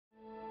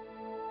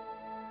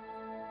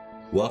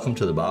Welcome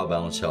to the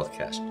BioBalance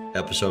Healthcast,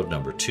 episode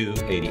number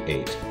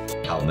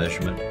 288, How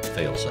Measurement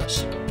Fails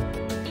Us.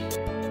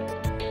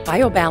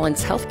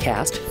 BioBalance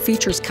Healthcast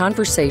features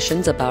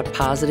conversations about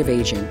positive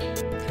aging.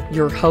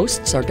 Your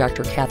hosts are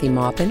Dr. Kathy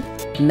Maupin,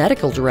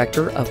 Medical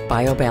Director of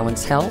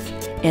BioBalance Health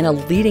and a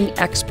leading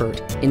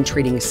expert in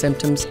treating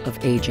symptoms of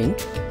aging,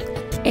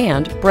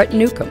 and Brett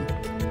Newcomb,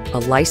 a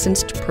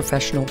licensed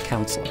professional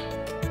counselor.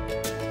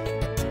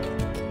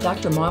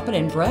 Dr. Maupin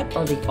and Brett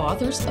are the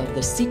authors of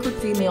The Secret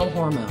Female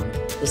Hormone,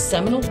 the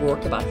seminal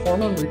work about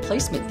hormone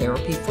replacement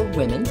therapy for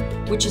women,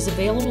 which is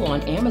available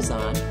on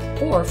Amazon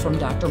or from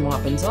Dr.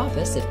 Maupin's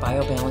office at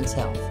BioBalance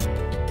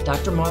Health.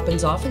 Dr.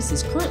 Maupin's office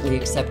is currently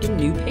accepting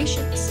new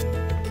patients.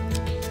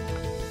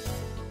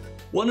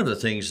 One of the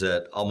things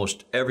that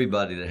almost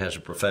everybody that has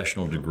a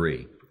professional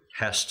degree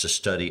has to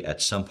study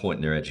at some point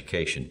in their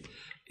education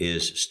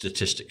is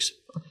statistics.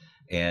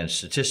 And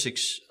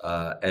statistics,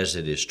 as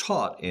it is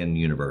taught in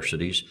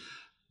universities,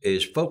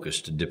 is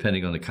focused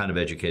depending on the kind of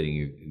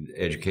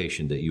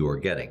education that you are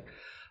getting.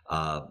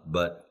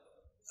 But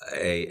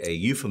a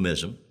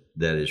euphemism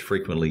that is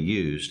frequently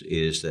used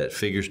is that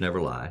figures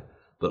never lie,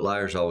 but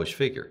liars always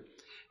figure.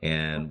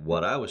 And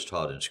what I was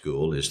taught in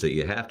school is that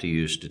you have to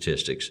use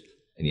statistics,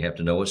 and you have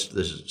to know what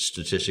the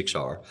statistics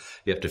are.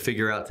 You have to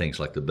figure out things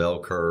like the bell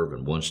curve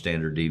and one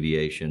standard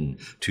deviation,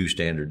 two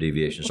standard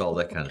deviations, all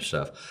that kind of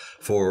stuff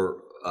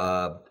for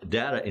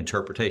data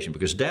interpretation,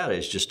 because data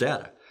is just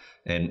data.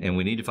 And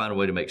we need to find a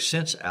way to make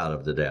sense out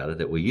of the data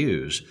that we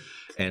use.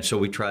 And so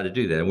we try to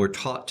do that, and we're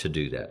taught to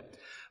do that.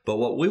 But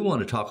what we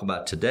want to talk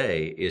about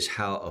today is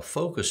how a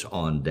focus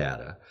on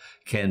data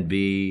can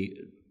be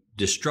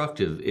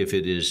destructive if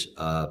it is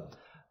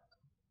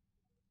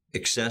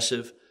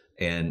excessive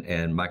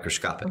and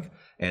microscopic.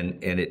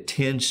 And it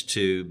tends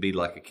to be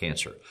like a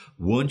cancer.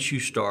 Once you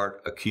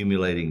start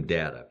accumulating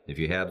data, if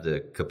you have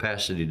the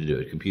capacity to do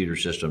it, computer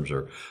systems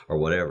or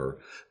whatever,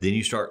 then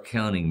you start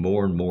counting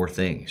more and more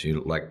things. You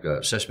know, like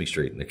Sesame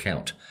Street and the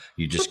count.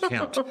 You just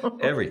count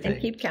everything.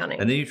 And keep counting.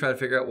 And then you try to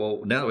figure out,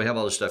 well, now that we have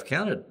all this stuff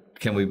counted,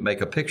 can we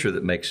make a picture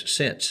that makes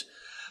sense?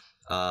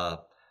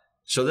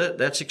 So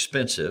that's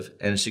expensive,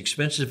 and it's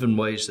expensive in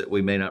ways that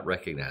we may not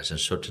recognize. And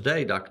so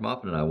today, Dr.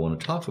 Maupin and I want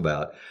to talk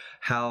about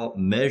how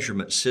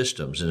measurement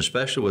systems, and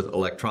especially with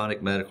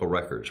electronic medical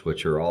records,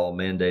 which are all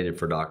mandated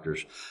for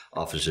doctors'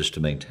 offices to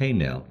maintain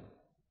now,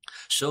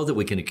 so that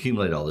we can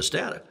accumulate all this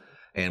data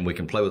and we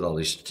can play with all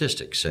these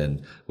statistics.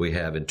 And we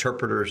have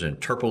interpreters and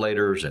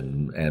interpolators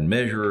and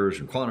measurers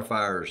and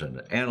quantifiers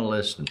and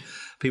analysts and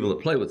people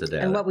that play with the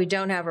data. And what we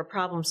don't have are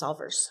problem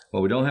solvers.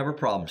 Well, we don't have are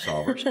problem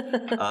solvers.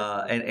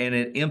 And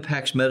it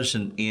impacts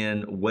medicine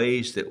in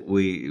ways that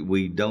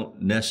we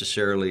don't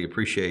necessarily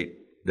appreciate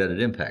that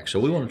it impacts. So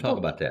we want to talk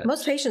about that.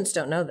 Most patients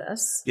don't know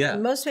this. Yeah.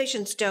 Most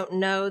patients don't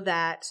know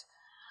that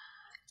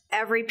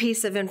every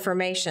piece of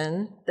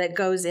information that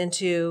goes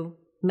into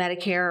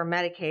Medicare or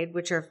Medicaid,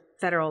 which are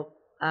federal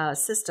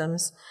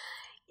systems,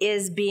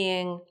 is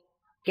being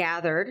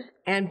gathered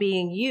and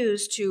being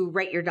used to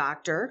rate your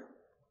doctor.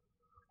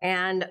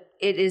 And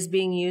it is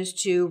being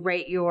used to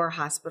rate your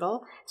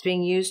hospital. It's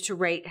being used to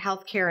rate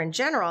healthcare in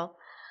general.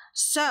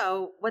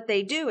 So what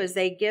they do is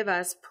they give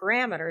us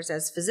parameters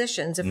as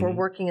physicians, if we're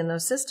working in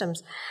those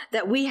systems,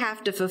 that we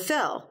have to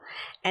fulfill.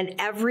 And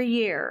every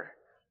year,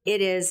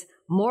 it is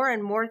more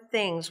and more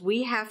things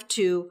we have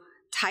to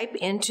type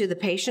into the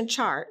patient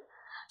chart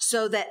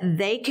so that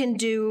they can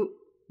do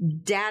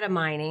data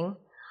mining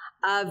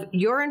of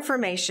your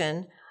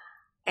information.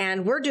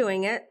 And we're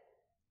doing it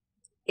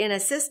in a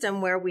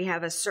system where we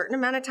have a certain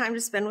amount of time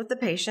to spend with the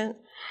patient,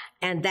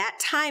 and that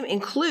time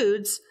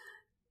includes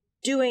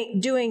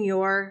doing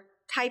your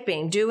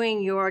typing,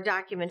 doing your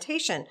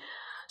documentation.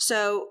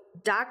 So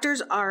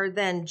doctors are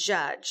then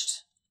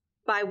judged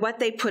by what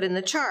they put in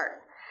the chart.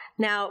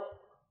 Now,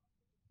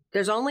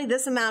 there's only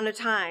this amount of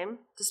time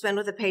to spend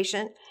with a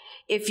patient.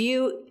 If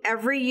you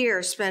every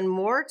year spend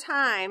more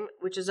time,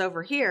 which is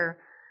over here,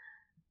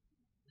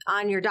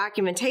 on your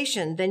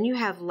documentation, then you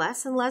have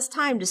less and less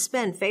time to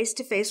spend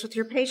face-to-face with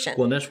your patient.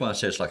 Well, and that's why I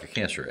say it's like a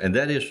cancer. And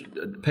that is,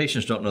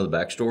 patients don't know the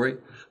backstory,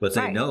 but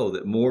they know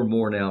that more and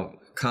more now,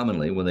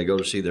 commonly, when they go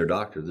to see their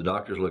doctor, the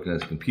doctor's looking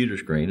at the computer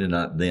screen and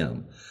not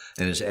them,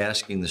 and is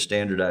asking the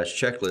standardized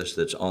checklist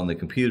that's on the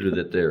computer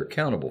that they're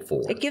accountable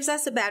for. It gives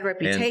us a bad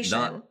reputation.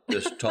 And not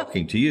just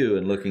talking to you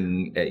and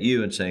looking at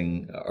you and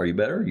saying, are you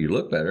better? You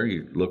look better.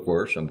 You look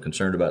worse. I'm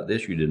concerned about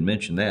this. You didn't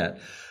mention that.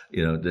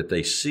 You know, that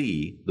they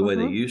see the way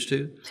they used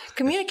to.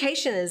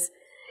 Communication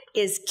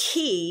is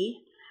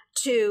key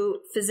to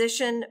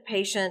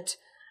physician-patient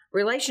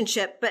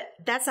relationship, but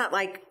that's not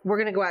like we're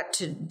going to go out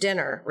to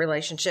dinner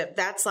relationship.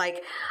 That's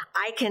like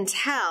I can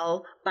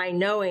tell by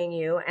knowing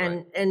you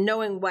and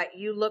knowing what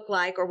you look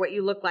like or what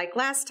you looked like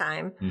last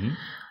time,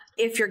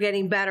 if you're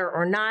getting better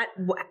or not.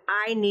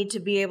 I need to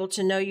be able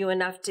to know you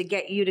enough to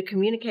get you to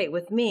communicate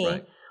with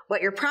me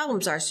what your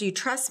problems are, so you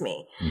trust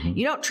me.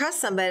 You don't trust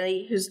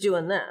somebody who's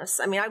doing this.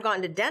 I mean, I've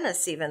gone to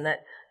dentists even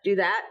that do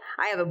that.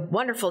 I have a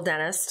wonderful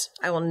dentist.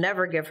 I will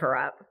never give her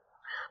up.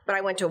 but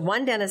I went to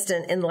one dentist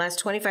in the last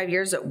 25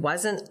 years that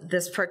wasn't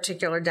this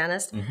particular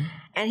dentist.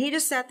 And he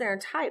just sat there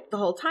and typed the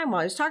whole time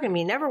while he was talking to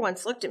me. He never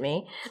once looked at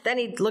me. Then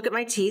he'd look at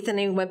my teeth and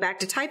he went back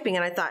to typing.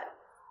 And I thought,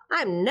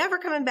 I'm never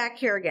coming back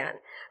here again.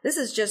 This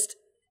is just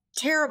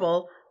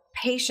terrible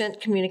patient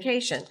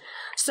communication.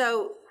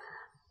 So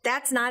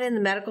that's not in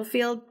the medical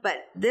field,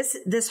 but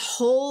this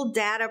whole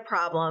data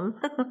problem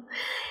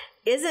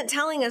isn't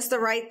telling us the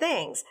right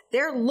things.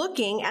 They're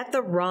looking at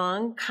the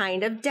wrong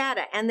kind of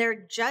data and they're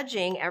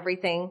judging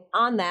everything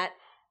on that.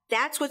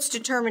 That's what's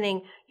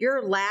determining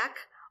your lack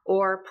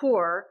or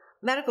poor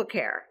medical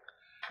care.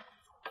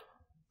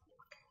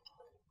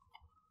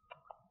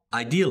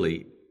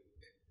 Ideally,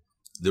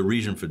 the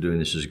reason for doing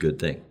this is a good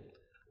thing.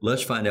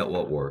 Let's find out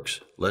what works.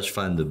 Let's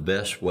find the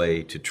best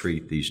way to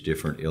treat these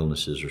different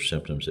illnesses or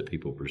symptoms that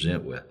people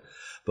present with.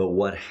 But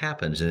what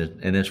happens,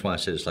 and that's why I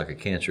said it's like a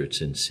cancer, it's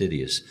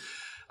insidious,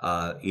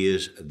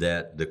 is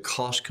that the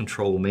cost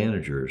control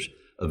managers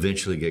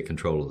eventually get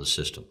control of the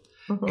system.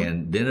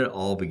 And then it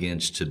all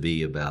begins to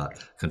be about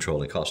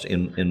controlling cost.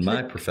 In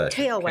my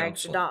profession, tail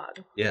wags the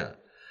dog. Yeah.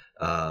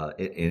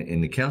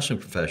 In the counseling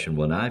profession,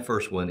 when I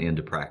first went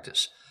into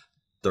practice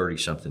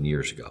 30-something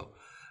years ago,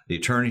 the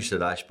attorneys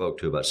that I spoke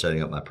to about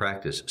setting up my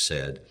practice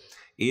said,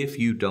 if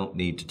you don't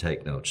need to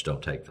take notes,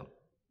 don't take them.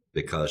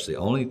 Because the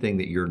only thing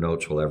that your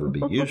notes will ever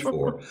be used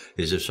for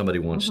is if somebody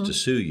wants to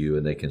sue you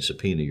and they can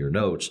subpoena your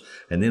notes,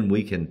 and then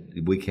we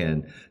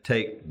can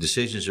take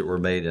decisions that were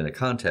made in a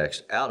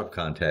context out of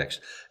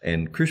context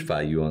and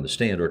crucify you on the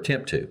stand or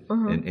attempt to,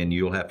 and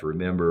you'll have to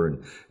remember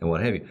and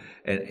what have you.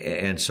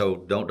 And so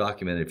don't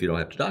document it if you don't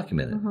have to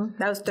document it.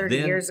 That was 30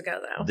 years ago,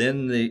 though.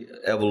 Then the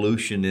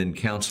evolution in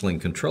counseling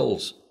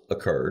controls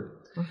occurred,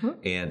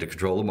 and to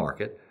control the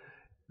market,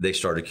 they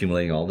started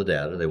accumulating all the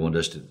data. They wanted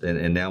us to,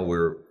 and now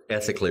we're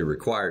ethically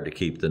required to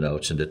keep the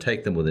notes and to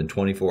take them within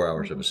 24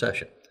 hours of a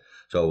session.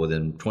 So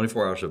within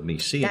 24 hours of me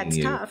seeing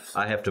you, tough.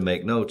 I have to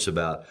make notes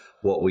about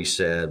what we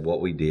said,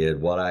 what we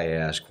did, what I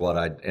asked,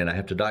 and I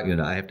have to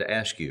document. I have to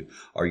ask you: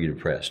 are you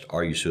depressed?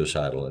 Are you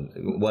suicidal?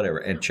 And whatever,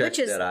 and check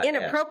that. Which is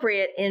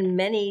inappropriate in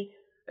many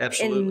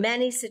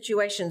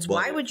situations. Well,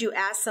 why would you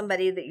ask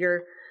somebody that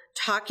you're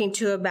talking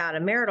to about a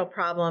marital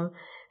problem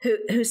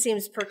who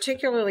seems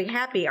particularly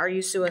happy, are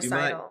you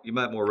suicidal? You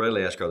might more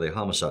readily ask, are they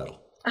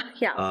homicidal?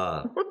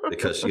 Yeah.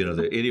 Because,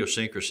 the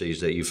idiosyncrasies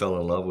that you fell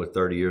in love with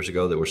 30 years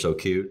ago that were so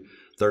cute,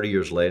 30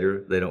 years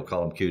later, they don't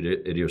call them cute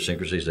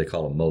idiosyncrasies, they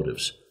call them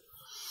motives.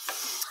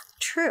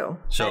 True.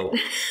 So,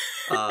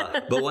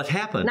 but what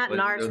happened? Not in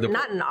our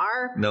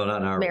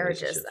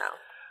marriages,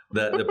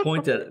 though. The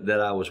point that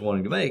I was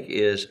wanting to make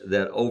is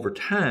that over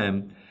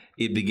time,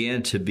 it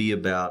began to be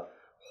about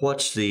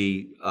what's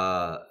the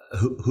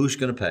who's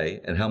going to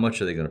pay and how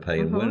much are they going to pay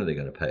and when are they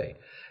going to pay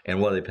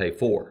and what do they pay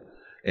for.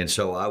 And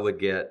so I would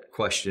get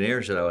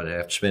questionnaires that I would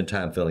have to spend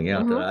time filling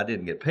out that I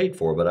didn't get paid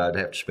for, but I'd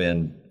have to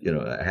spend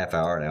a half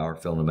hour, an hour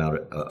filling them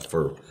out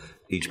for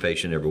each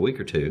patient every week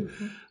or two,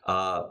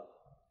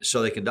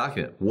 so they can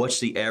document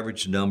what's the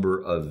average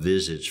number of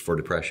visits for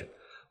depression,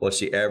 what's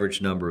the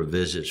average number of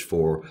visits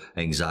for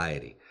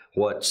anxiety,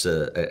 what's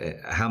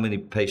how many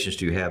patients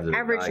do you have that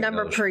average are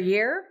number per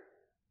year?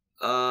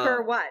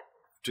 Per what?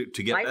 To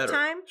get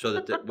lifetime? Better. So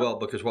that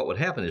because what would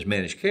happen is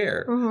managed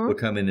care would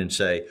come in and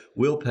say,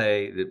 we'll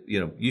pay,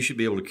 you should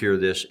be able to cure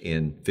this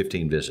in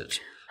 15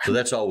 visits. So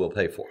that's all we'll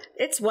pay for.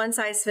 It's one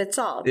size fits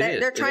all.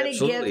 They're trying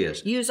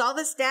to use all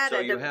this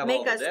data to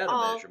make us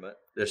all measurement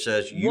that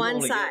says you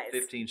only get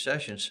 15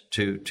 sessions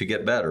to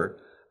get better,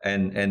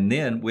 and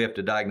then we have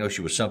to diagnose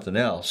you with something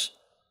else,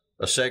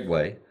 a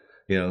segue,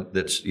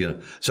 that's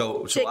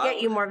so to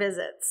get you more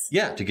visits.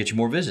 Yeah, to get you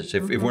more visits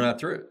if we're not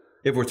through.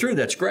 If we're through,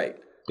 that's great.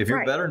 If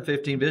you're better than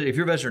 15 visits, if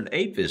you're better than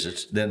 8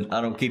 visits, then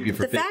I don't keep you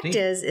for 15. The fact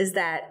is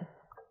that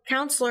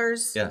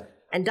counselors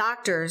and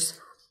doctors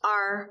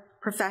are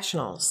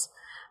professionals.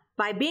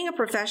 By being a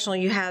professional,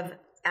 you have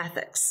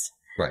ethics.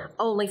 Right.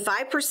 Only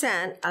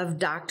 5% of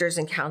doctors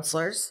and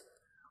counselors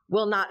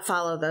will not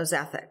follow those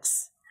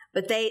ethics.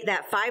 But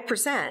that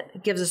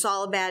 5% gives us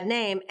all a bad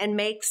name and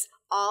makes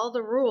all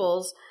the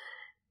rules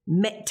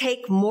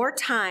take more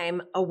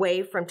time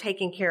away from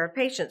taking care of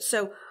patients.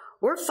 So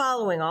we're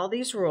following all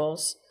these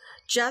rules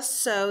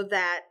just so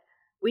that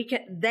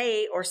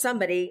they or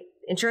somebody,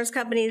 insurance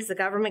companies, the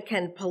government,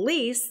 can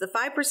police the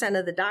 5%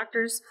 of the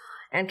doctors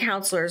and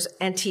counselors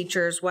and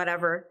teachers,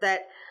 whatever,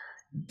 that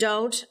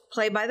don't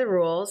play by the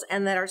rules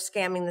and that are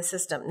scamming the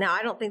system. Now,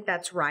 I don't think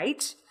that's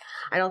right.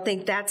 I don't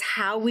think that's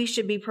how we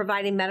should be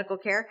providing medical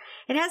care.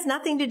 It has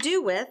nothing to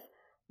do with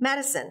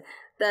medicine.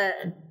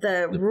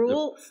 The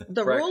rule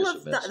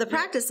of the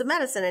practice of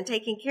medicine and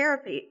taking care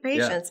of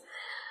patients. Yeah.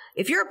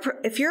 If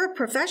you're a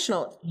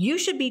professional, you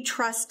should be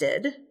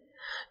trusted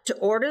to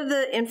order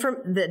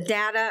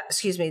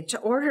to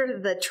order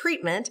the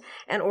treatment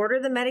and order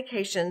the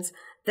medications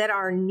that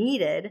are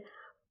needed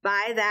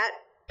by that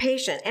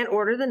patient and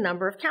order the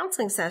number of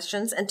counseling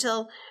sessions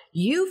until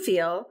you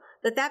feel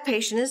that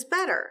patient is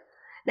better.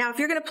 Now, if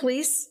you're going to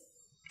police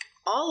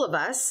all of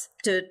us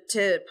to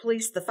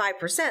police the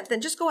 5%,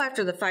 then just go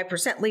after the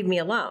 5%, leave me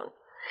alone.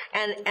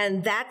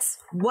 And that's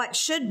what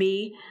should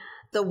be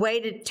the way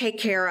to take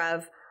care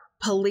of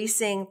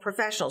policing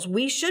professionals.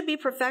 We should be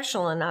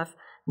professional enough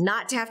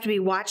not to have to be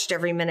watched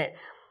every minute.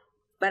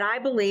 But I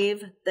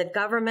believe the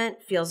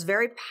government feels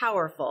very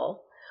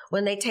powerful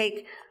when they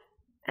take,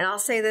 and I'll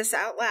say this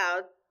out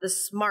loud, the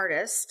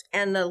smartest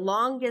and the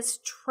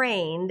longest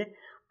trained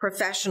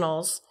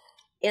professionals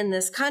in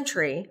this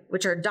country,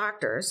 which are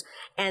doctors,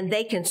 and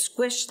they can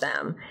squish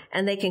them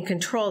and they can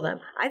control them.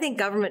 I think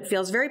government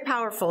feels very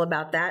powerful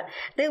about that.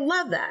 They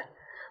love that.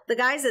 The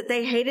guys that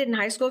they hated in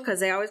high school because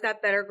they always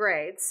got better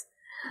grades,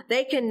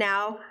 they can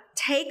now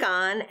take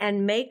on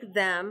and make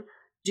them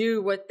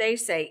do what they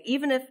say,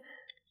 even if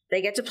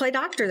they get to play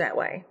doctor that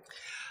way.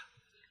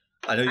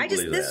 I know you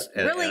believe that,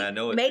 and I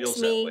know it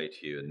feels that way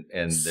to you.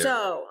 And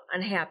so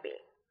unhappy.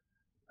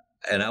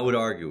 And I would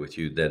argue with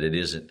you that it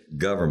isn't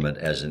government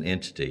as an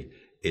entity.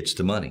 It's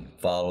the money.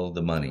 Follow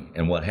the money.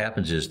 And what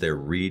happens is they're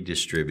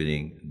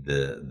redistributing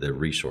the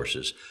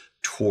resources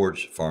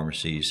towards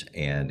pharmacies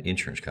and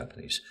insurance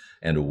companies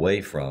and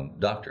away from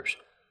doctors.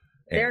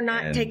 They're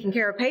not taking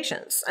care of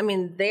patients. I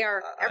mean, they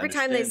are, every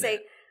time they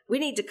say, we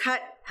need to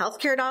cut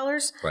healthcare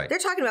dollars, right, they're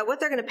talking about what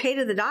they're going to pay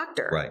to the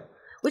doctor. Right.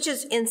 Which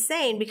is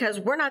insane because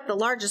we're not the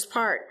largest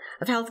part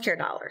of healthcare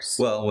dollars.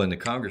 Well, when the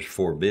Congress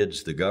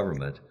forbids the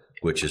government,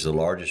 which is the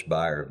largest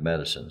buyer of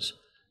medicines,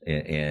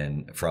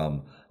 and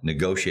from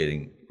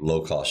negotiating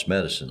low-cost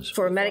medicines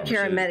for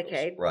Medicare and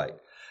Medicaid. Right.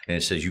 And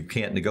it says you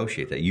can't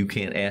negotiate that. You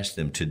can't ask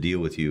them to deal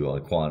with you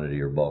on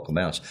quantity or bulk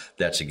amounts.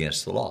 That's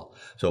against the law.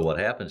 So what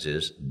happens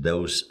is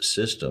those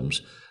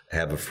systems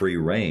have a free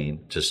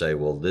rein to say,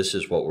 well, this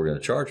is what we're going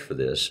to charge for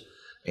this.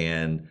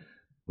 And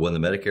when the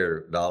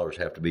Medicare dollars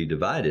have to be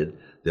divided,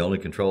 the only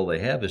control they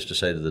have is to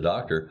say to the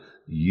doctor,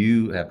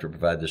 you have to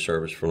provide this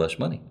service for less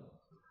money.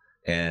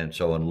 And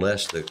so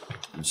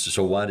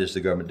so why does the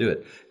government do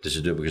it? Does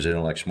it do it because they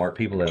don't like smart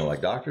people, they don't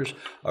like doctors?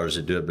 Or does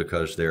it do it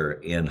because they're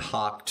in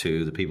hock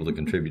to the people that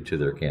contribute to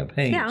their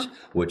campaigns,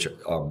 which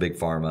are big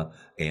pharma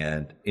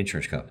and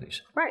insurance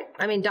companies? Right.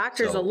 I mean,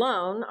 doctors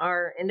alone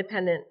are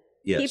independent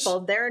people.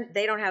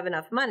 They don't have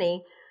enough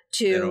money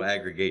to... They don't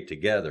aggregate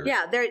together.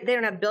 Yeah, they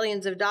don't have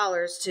billions of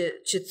dollars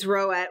to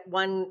throw at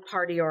one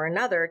party or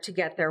another to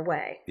get their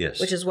way.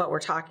 Yes. Which is what we're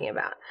talking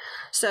about.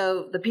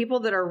 So the people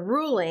that are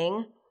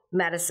ruling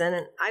medicine,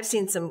 and I've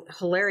seen some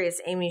hilarious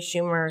Amy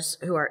Schumers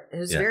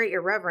who's very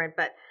irreverent,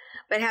 but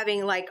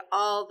having like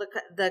all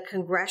the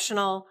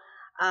congressional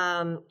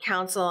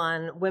council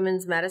on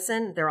women's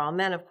medicine, they're all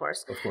men, of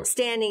course,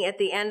 standing at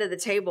the end of the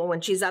table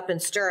when she's up in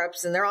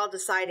stirrups, and they're all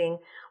deciding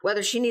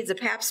whether she needs a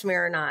pap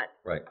smear or not.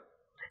 Right.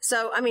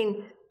 So, I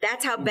mean,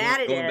 that's how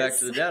bad it is. Going back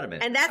to the data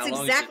man. And that's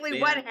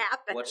exactly what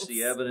happens. What's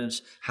the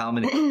evidence? How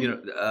many?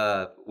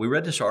 We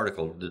read this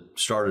article that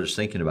started us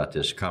thinking about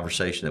this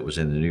conversation that was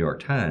in the New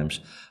York Times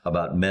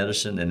about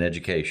medicine and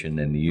education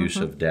and the use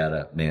of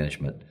data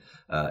management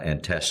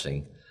and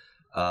testing.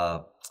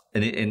 And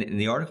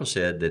the article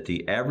said that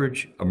the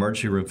average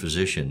emergency room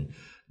physician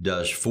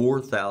does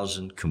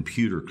 4,000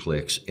 computer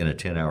clicks in a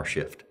 10-hour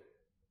shift.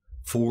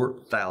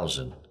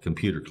 4,000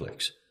 computer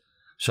clicks.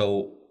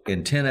 So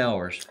in 10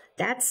 hours,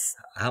 that's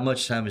how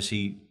much time is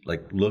he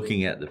like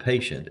looking at the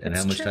patient, and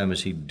how much time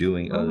is he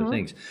doing other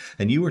things?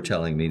 And you were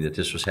telling me that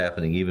this was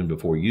happening even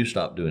before you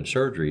stopped doing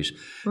surgeries,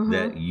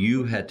 that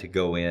you had to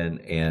go in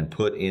and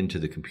put into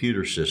the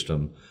computer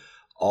system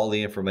all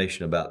the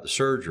information about the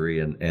surgery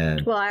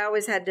and well, I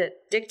always had to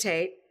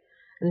dictate,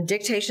 and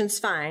dictation's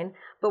fine.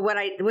 But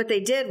what they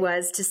did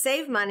was to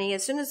save money.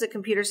 As soon as the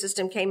computer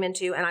system came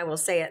into, and I will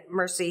say it,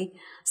 Mercy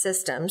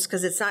Systems,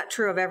 because it's not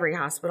true of every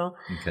hospital.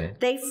 Okay.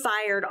 They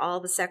fired all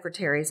the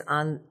secretaries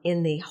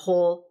in the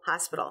whole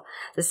hospital.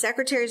 The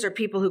secretaries are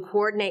people who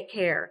coordinate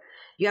care.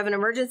 You have an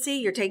emergency,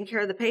 you're taking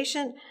care of the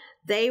patient.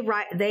 They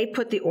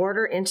put the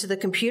order into the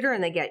computer,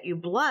 and they get you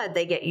blood,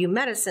 they get you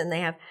medicine.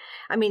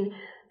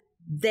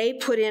 They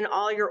put in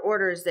all your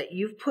orders that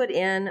you've put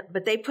in,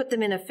 but they put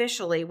them in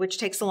officially, which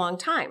takes a long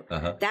time.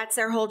 That's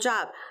their whole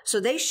job. So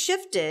they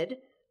shifted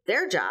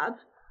their job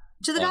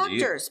to the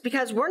doctors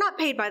because we're not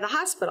paid by the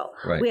hospital.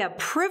 Right. We have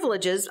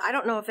privileges. I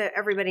don't know if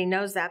everybody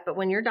knows that, but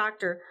when your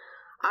doctor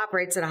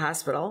operates at a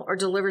hospital or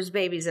delivers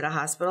babies at a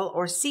hospital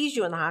or sees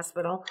you in the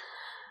hospital,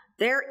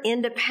 they're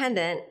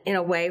independent in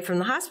a way from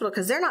the hospital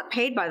because they're not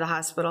paid by the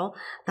hospital.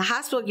 The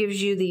hospital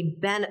gives you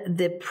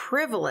the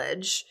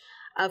privilege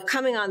of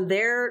coming on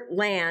their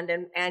land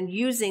and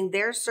using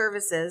their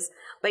services,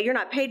 but you're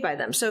not paid by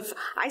them. So if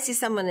I see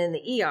someone in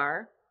the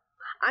ER,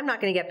 I'm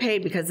not going to get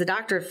paid because the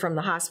doctor from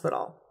the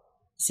hospital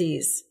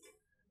sees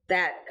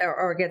that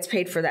or gets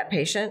paid for that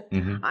patient.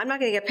 I'm not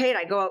going to get paid.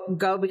 I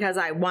go because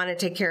I want to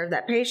take care of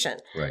that patient.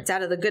 Right. It's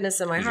out of the goodness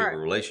of my heart.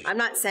 I'm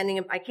not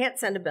I can't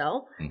send a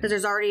bill because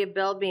there's already a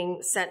bill being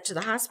sent to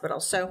the hospital.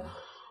 So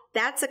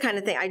that's the kind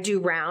of thing. I do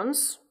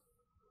rounds.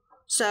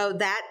 So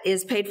that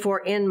is paid for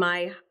in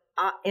my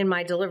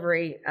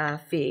delivery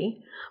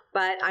fee,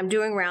 but I'm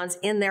doing rounds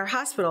in their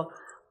hospital,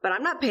 but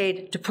I'm not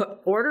paid to put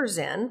orders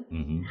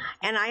in.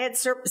 And I had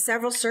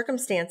several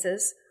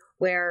circumstances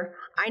where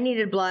I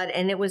needed blood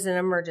and it was an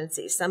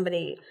emergency.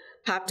 Somebody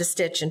popped a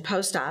stitch and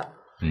post-op.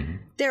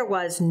 There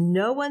was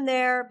no one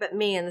there but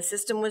me, and the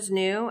system was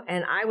new,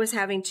 and I was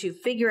having to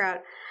figure out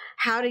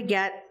how to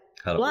get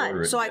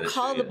blood. So I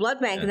called the blood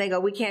bank, and they go,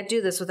 we can't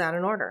do this without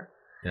an order.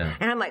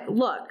 And I'm like,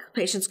 look,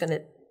 patient's going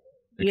to,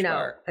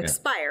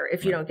 expire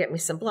if you don't get me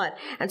some blood.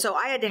 And so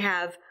I had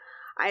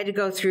to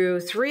go through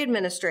 3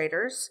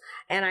 administrators,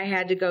 and I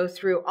had to go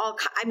through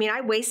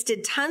I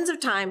wasted tons of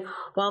time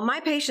while my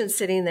patient's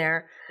sitting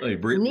there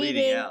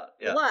needing out.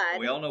 blood.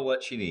 We all know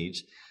what she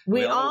needs.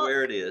 We all know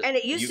where it is. And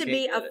it used to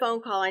be a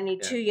phone call. I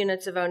need 2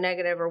 units of O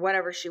negative or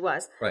whatever she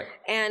was. Right.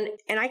 And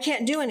I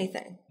can't do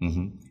anything.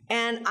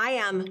 And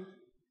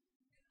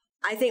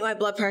I think my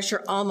blood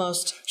pressure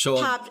almost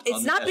popped.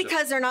 It's not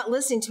because they're not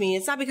listening to me.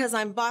 It's not because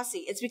I'm bossy.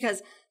 It's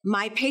because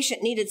my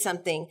patient needed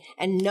something,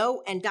 and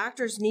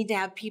doctors need to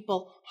have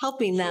people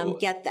helping them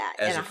get that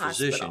in a hospital. As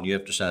a physician, you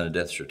have to sign a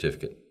death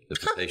certificate if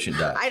the patient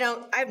dies.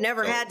 I've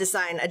never had to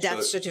sign a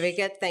death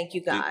certificate. Thank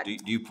you, God. Do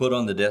you put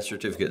on the death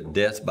certificate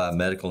death by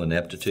medical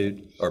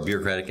ineptitude or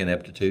bureaucratic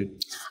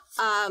ineptitude?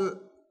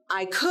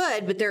 I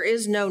could, but there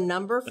is no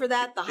number for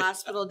that. The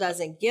hospital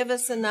doesn't give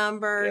us a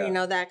number,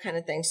 that kind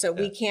of thing. So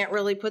we can't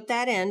really put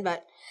that in,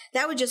 but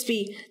that would just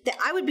be that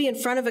I would be in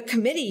front of a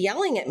committee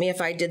yelling at me if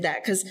I did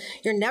that, because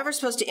you're never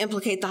supposed to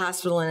implicate the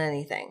hospital in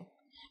anything.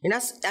 You're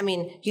not,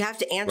 you have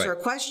to answer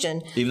a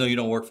question. Even though you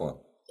don't work for them.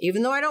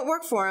 Even though I don't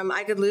work for them,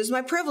 I could lose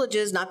my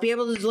privileges, not be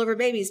able to deliver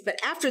babies. But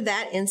after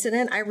that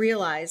incident, I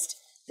realized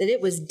that it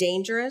was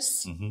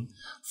dangerous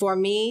for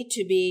me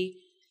to be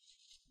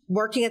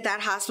working at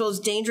that hospital. Is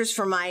dangerous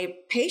for my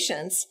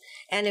patients.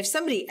 And if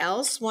somebody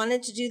else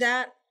wanted to do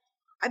that,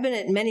 I've been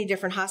at many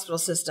different hospital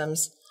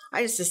systems.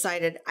 I just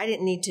decided I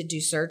didn't need to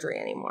do surgery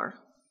anymore.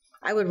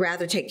 I would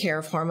rather take care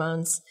of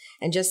hormones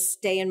and just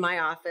stay in my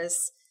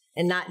office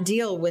and not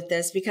deal with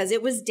this because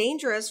it was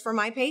dangerous for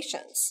my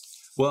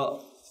patients.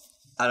 Well,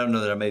 I don't know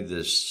that I made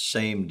the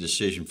same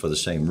decision for the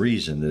same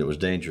reason, that it was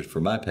dangerous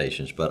for my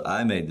patients, but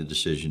I made the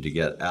decision to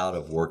get out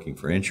of working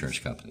for insurance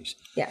companies.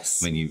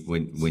 Yes. When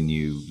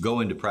you go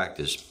into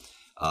practice,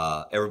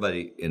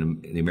 everybody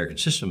in the American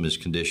system is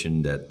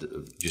conditioned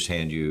that just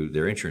hand you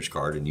their insurance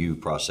card and you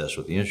process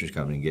with the insurance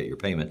company and get your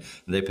payment,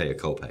 and they pay a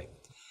copay.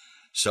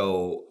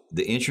 So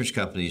the insurance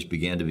companies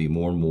began to be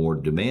more and more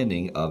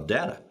demanding of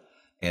data.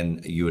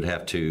 And you would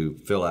have to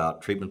fill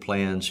out treatment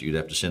plans. You'd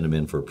have to send them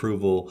in for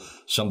approval.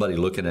 Somebody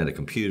looking at a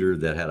computer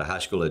that had a high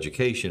school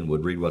education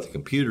would read what the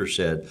computer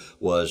said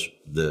was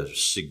the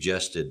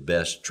suggested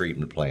best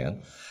treatment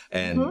plan.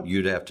 And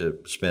you'd have to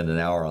spend an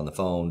hour on the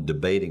phone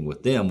debating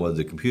with them whether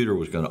the computer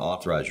was going to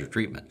authorize your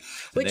treatment.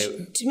 Which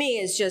to me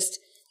is just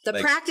the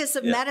practice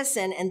of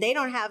medicine, and they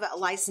don't have a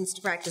license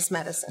to practice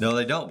medicine. No,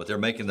 they don't, but they're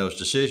making those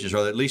decisions,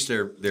 or at least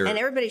they're and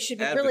everybody should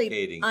be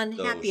really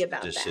unhappy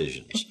about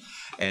decisions. that.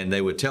 And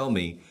they would tell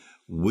me,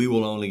 we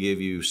will only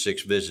give you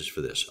 6 visits for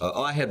this.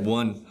 I had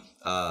one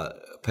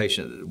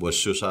patient that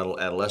was suicidal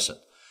adolescent,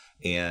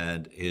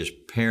 and his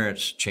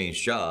parents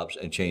changed jobs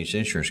and changed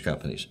insurance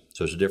companies.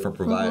 So it's a different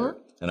provider.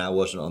 And I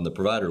wasn't on the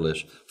provider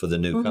list for the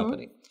new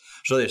company.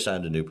 So they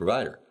assigned a new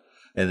provider.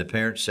 And the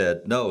parents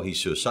said, no, he's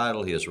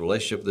suicidal. He has a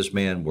relationship with this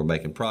man. We're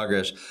making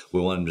progress.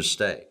 We want him to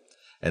stay.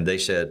 And they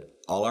said,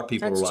 all our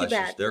people are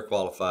licensed. They're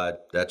qualified.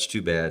 That's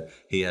too bad.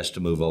 He has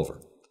to move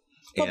over.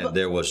 And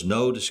there was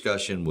no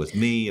discussion with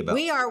me about...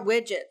 We are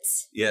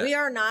widgets. Yes. We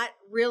are not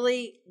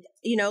really,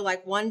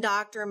 like one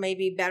doctor may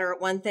be better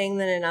at one thing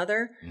than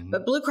another.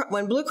 But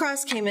when Blue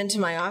Cross came into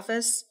my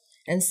office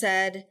and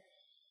said,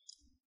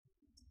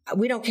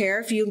 we don't care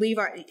if you leave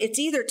it's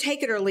either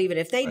take it or leave it.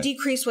 If they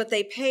decrease what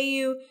they pay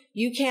you,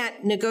 you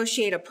can't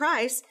negotiate a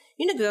price.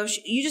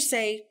 You just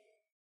say,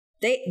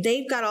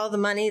 they've got all the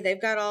money.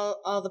 They've got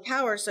all the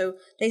power. So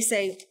they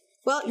say,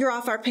 well, you're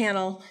off our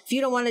panel. If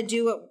you don't want to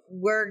do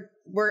what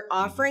we're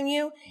offering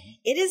you,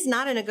 it is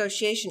not a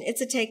negotiation.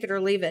 It's a take it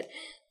or leave it.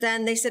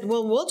 Then they said,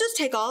 well, we'll just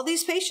take all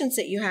these patients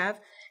that you have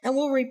and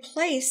we'll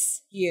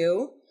replace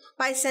you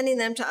by sending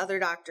them to other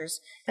doctors.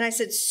 And I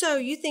said, so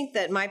you think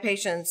that my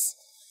patients,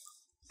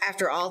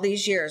 after all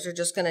these years, are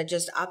just going to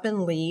just up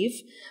and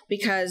leave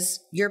because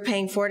you're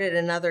paying for it at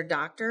another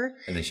doctor?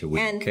 And they said, we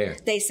don't care.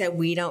 They said,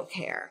 we don't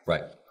care.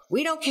 Right.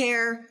 We don't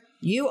care.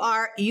 You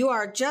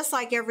are just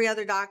like every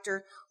other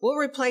doctor. We'll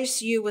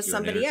replace you with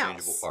somebody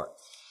else. Part.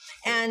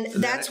 And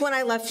that's when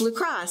I left Blue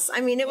Cross.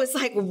 I mean, it was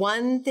like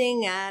one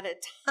thing at a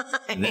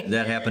time.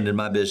 That happened in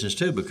my business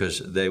too, because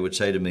they would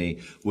say to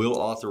me, we'll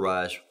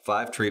authorize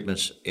 5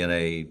 treatments in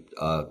a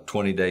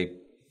 20-day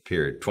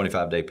period,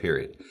 25-day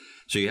period.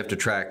 So you have to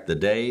track the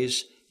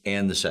days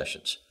and the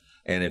sessions.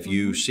 And if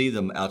you see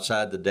them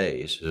outside the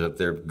days, if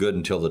they're good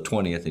until the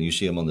 20th and you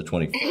see them on the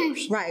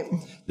 21st, right,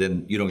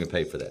 then you don't get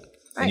paid for that.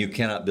 Right. And you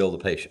cannot bill the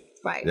patient.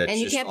 Right. That's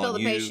and you can't bill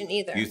the patient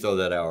either. You throw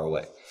that hour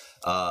away.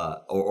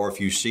 Or if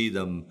you see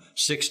them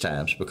 6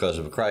 times because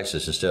of a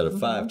crisis instead of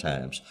 5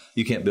 times,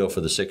 you can't bill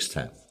for the 6th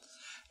time.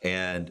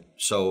 And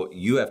so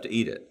you have to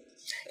eat it.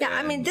 Yeah,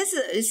 I mean,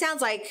 it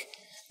sounds like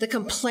the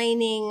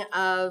complaining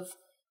of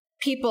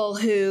people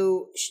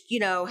who,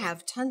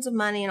 have tons of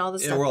money and all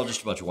this stuff. We're all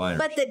just a bunch of whiners.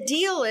 But the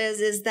deal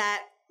is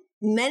that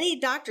many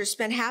doctors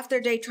spend half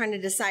their day trying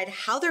to decide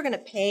how they're going to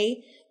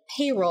pay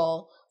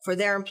payroll for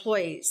their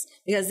employees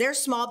because they're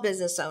small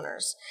business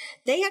owners.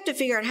 They have to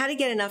figure out how to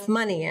get enough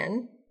money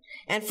in.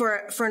 And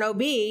for an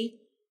OB,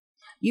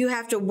 you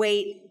have to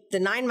wait the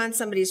 9 months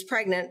somebody's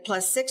pregnant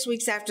plus 6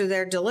 weeks after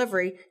their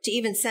delivery to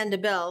even send a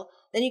bill.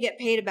 Then you get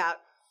paid about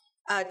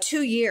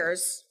 2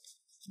 years,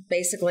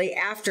 basically,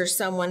 after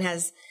someone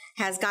has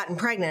gotten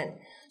pregnant.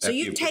 So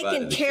you've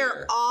taken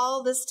care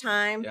all this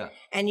time,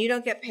 and you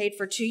don't get paid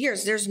for 2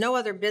 years. There's no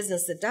other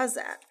business that does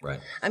that. Right.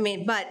 I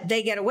mean, but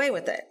they get away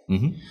with it.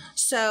 Mm-hmm.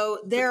 So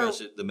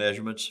because the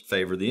measurements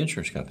favor the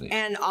insurance company,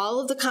 and all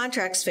of the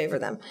contracts favor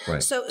them.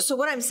 Right. So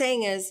what I'm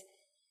saying is,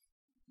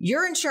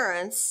 your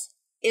insurance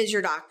is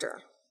your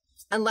doctor,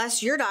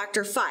 unless your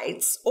doctor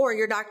fights or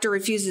your doctor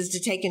refuses to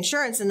take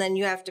insurance, and then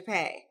you have to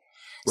pay.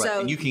 Right.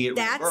 So and you can get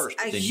reimbursed.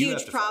 That's a then huge you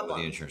have to problem.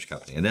 Follow the insurance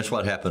company, and that's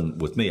what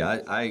happened with me.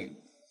 I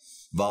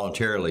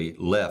voluntarily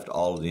left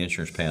all of the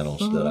insurance panels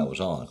that I was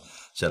on.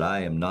 Said I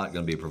am not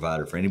going to be a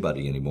provider for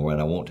anybody anymore,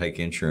 and I won't take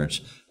insurance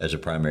as a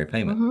primary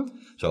payment.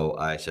 So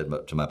I said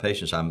to my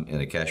patients, I'm in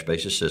a cash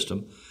basis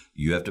system.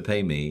 You have to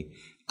pay me.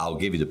 I'll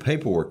give you the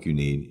paperwork you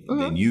need.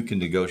 Then you can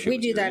negotiate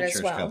with your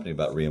insurance company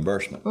about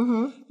reimbursement.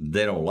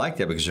 They don't like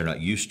that because they're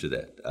not used to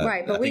that.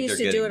 Right, but we used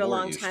to do it a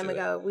long time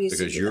ago. We used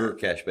because to do you're that.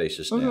 cash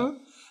basis now.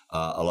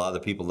 A lot of the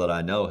people that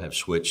I know have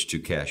switched to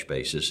cash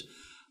basis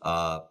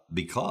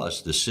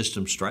because the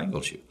system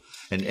strangles you.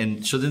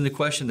 And so then the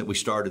question that we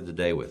started the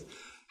day with,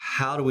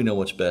 how do we know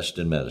what's best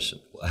in medicine?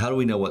 How do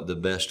we know what the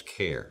best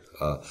care?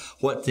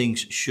 What things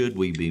should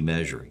we be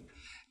measuring?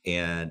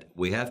 And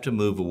we have to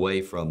move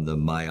away from the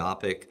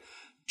myopic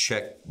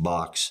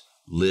checkbox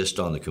list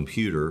on the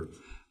computer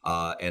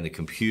and the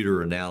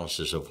computer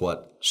analysis of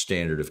what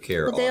standard of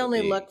care ought to be. But they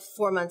only look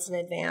 4 months in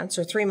advance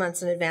or 3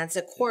 months in advance,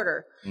 a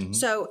quarter.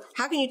 So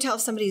how can you tell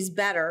if somebody's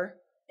better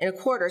in a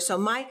quarter? So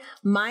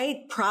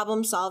my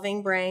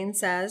problem-solving brain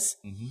says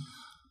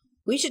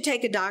we should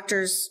take a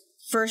doctor's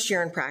first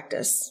year in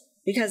practice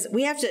because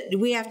we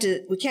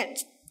can't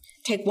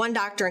take one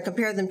doctor and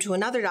compare them to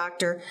another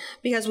doctor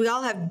because we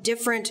all have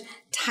different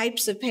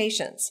types of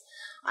patients.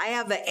 I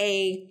have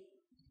a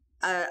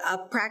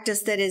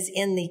practice that is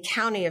in the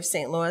county of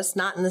St. Louis,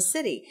 not in the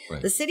city.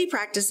 Right. The city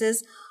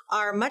practices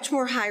are much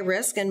more high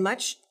risk and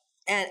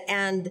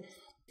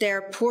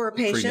they're poorer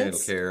patients. Prenatal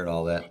care and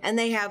all that. And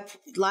they have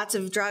lots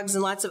of drugs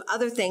and lots of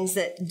other things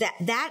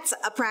that's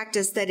a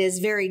practice that is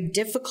very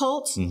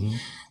difficult,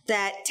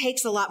 that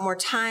takes a lot more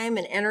time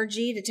and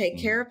energy to take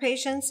care of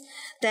patients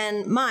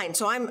than mine.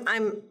 So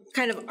I'm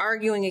kind of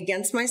arguing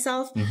against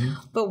myself.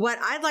 But what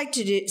I'd like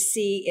to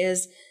see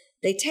is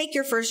they take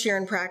your first year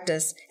in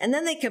practice and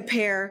then they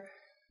compare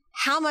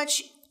how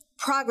much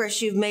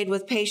progress you've made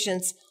with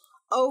patients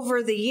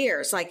over the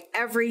years. Like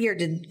every year,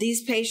 did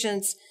these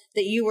patients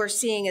that you were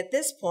seeing at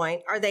this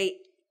point, are they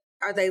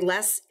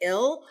less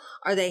ill?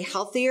 Are they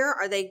healthier?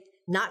 Are they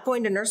not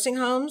going to nursing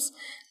homes?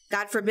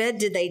 God forbid,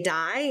 did they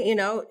die? You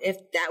know, if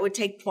that would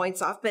take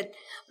points off. But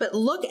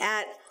look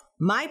at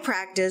my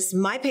practice,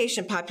 my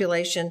patient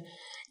population,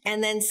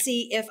 and then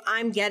see if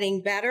I'm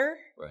getting better,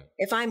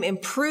 if I'm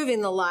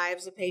improving the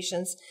lives of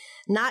patients,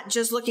 not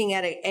just looking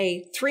at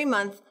a 3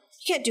 month.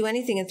 You can't do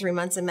anything in 3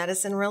 months in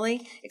medicine,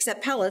 really,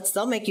 except pellets.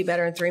 They'll make you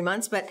better in 3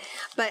 months, but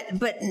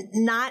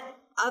not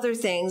other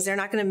things. They're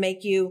not going to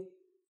make you.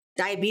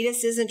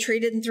 Diabetes isn't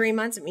treated in 3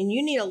 months. I mean,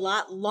 you need a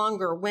lot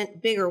longer,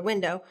 bigger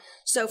window.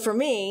 So for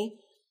me,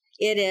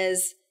 it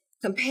is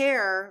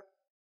compare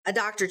a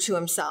doctor to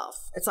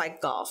himself. It's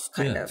like golf,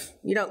 kind of.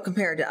 You don't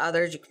compare it to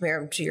others. You compare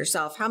them to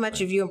yourself. How much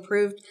have you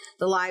improved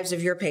the lives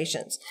of your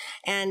patients?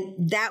 And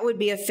that would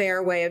be a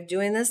fair way of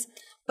doing this.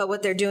 But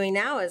what they're doing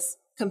now is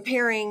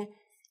comparing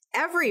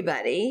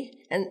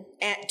everybody and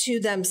to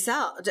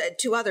themselves,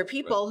 to other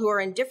people who are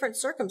in different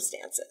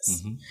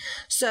circumstances.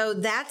 So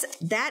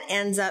that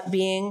ends up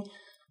being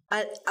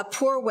a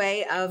poor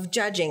way of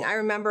judging. I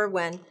remember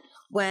when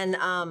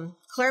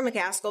Claire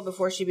McCaskill,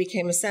 before she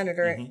became a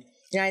senator,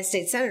 United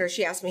States Senator,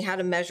 she asked me how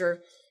to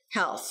measure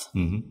health.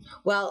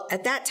 Well,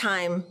 at that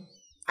time,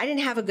 I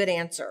didn't have a good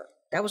answer.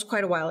 That was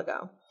quite a while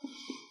ago.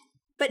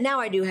 But now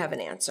I do have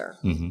an answer.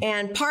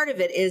 And part of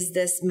it is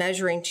this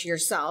measuring to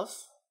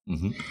yourself.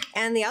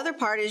 And the other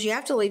part is you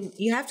have to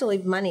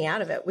leave money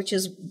out of it, which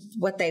is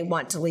what they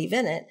want to leave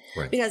in it.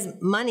 Because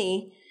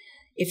money,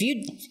 if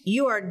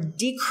you are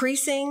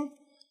decreasing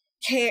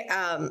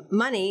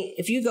money,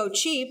 if you go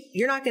cheap,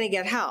 you're not going to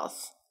get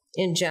health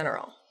in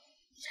general.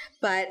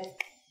 But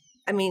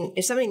I mean,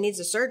 if somebody needs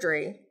a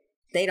surgery,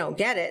 they don't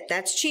get it.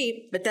 That's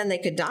cheap, but then they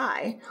could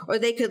die or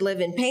they could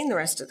live in pain the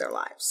rest of their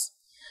lives.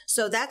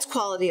 So that's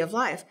quality of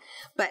life,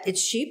 but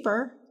it's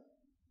cheaper.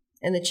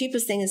 And the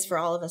cheapest thing is for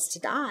all of us to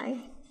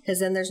die because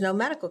then there's no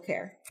medical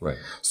care.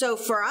 So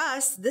for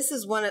us, this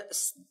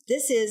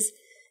is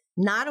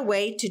not a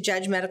way to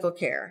judge medical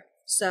care.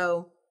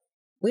 So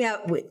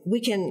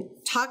we can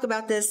talk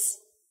about this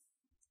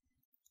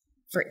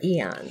for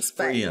eons,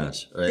 but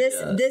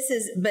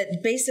but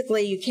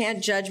basically you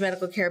can't judge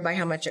medical care by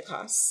how much it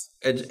costs.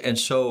 And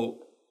so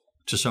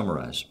to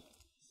summarize,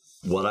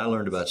 what I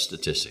learned about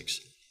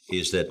statistics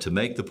is that to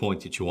make the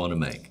point that you want to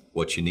make,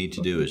 what you need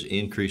to do is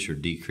increase or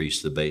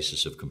decrease the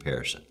basis of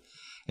comparison.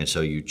 And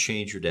so you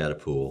change your data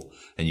pool,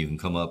 and you can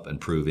come up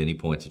and prove any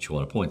point that you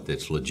want to point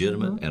that's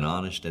legitimate and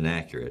honest and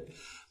accurate,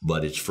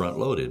 but it's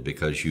front-loaded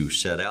because you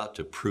set out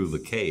to prove a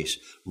case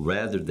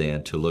rather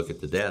than to look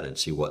at the data and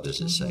see what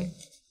does it say.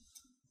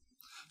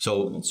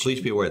 So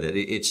please be aware that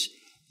it's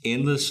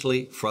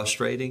endlessly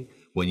frustrating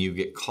when you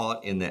get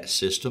caught in that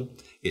system.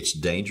 It's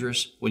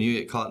dangerous when you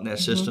get caught in that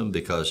system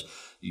because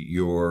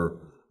you're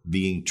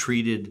being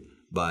treated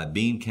by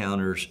bean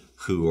counters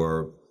who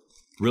are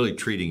really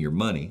treating your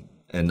money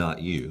and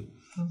not you.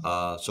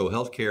 So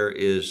healthcare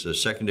is a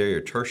secondary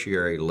or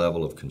tertiary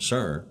level of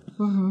concern,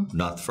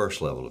 not the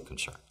first level of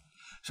concern.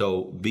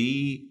 So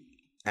be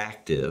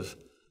active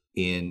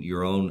in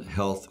your own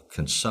health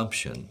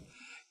consumption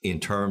in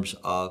terms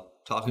of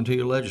talking to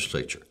your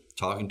legislature,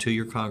 talking to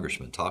your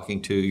congressman, talking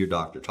to your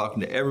doctor, talking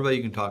to everybody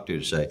you can talk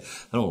to say,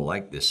 I don't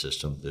like this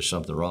system, there's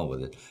something wrong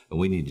with it, and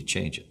we need to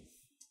change it.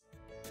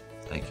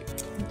 Thank you.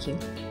 Thank you.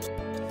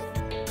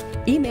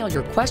 Email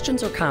your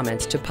questions or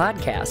comments to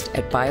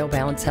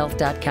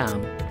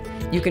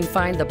podcast@biobalancehealth.com. You can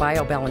find the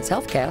BioBalance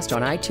Healthcast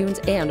on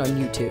iTunes and on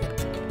YouTube.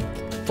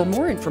 For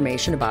more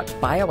information about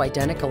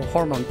bioidentical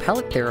hormone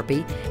pellet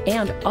therapy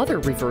and other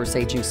reverse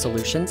aging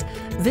solutions,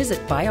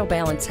 visit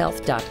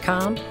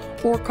biobalancehealth.com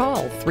or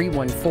call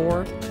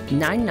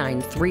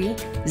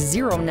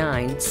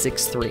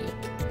 314-993-0963.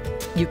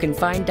 You can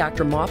find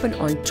Dr. Maupin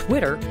on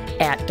Twitter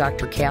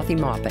 @Dr. Kathy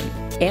Maupin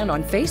and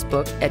on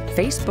Facebook at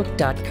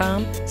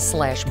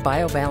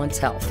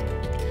facebook.com/biobalancehealth.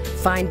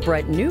 Find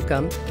Brett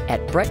Newcomb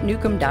at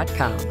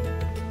brettnewcomb.com.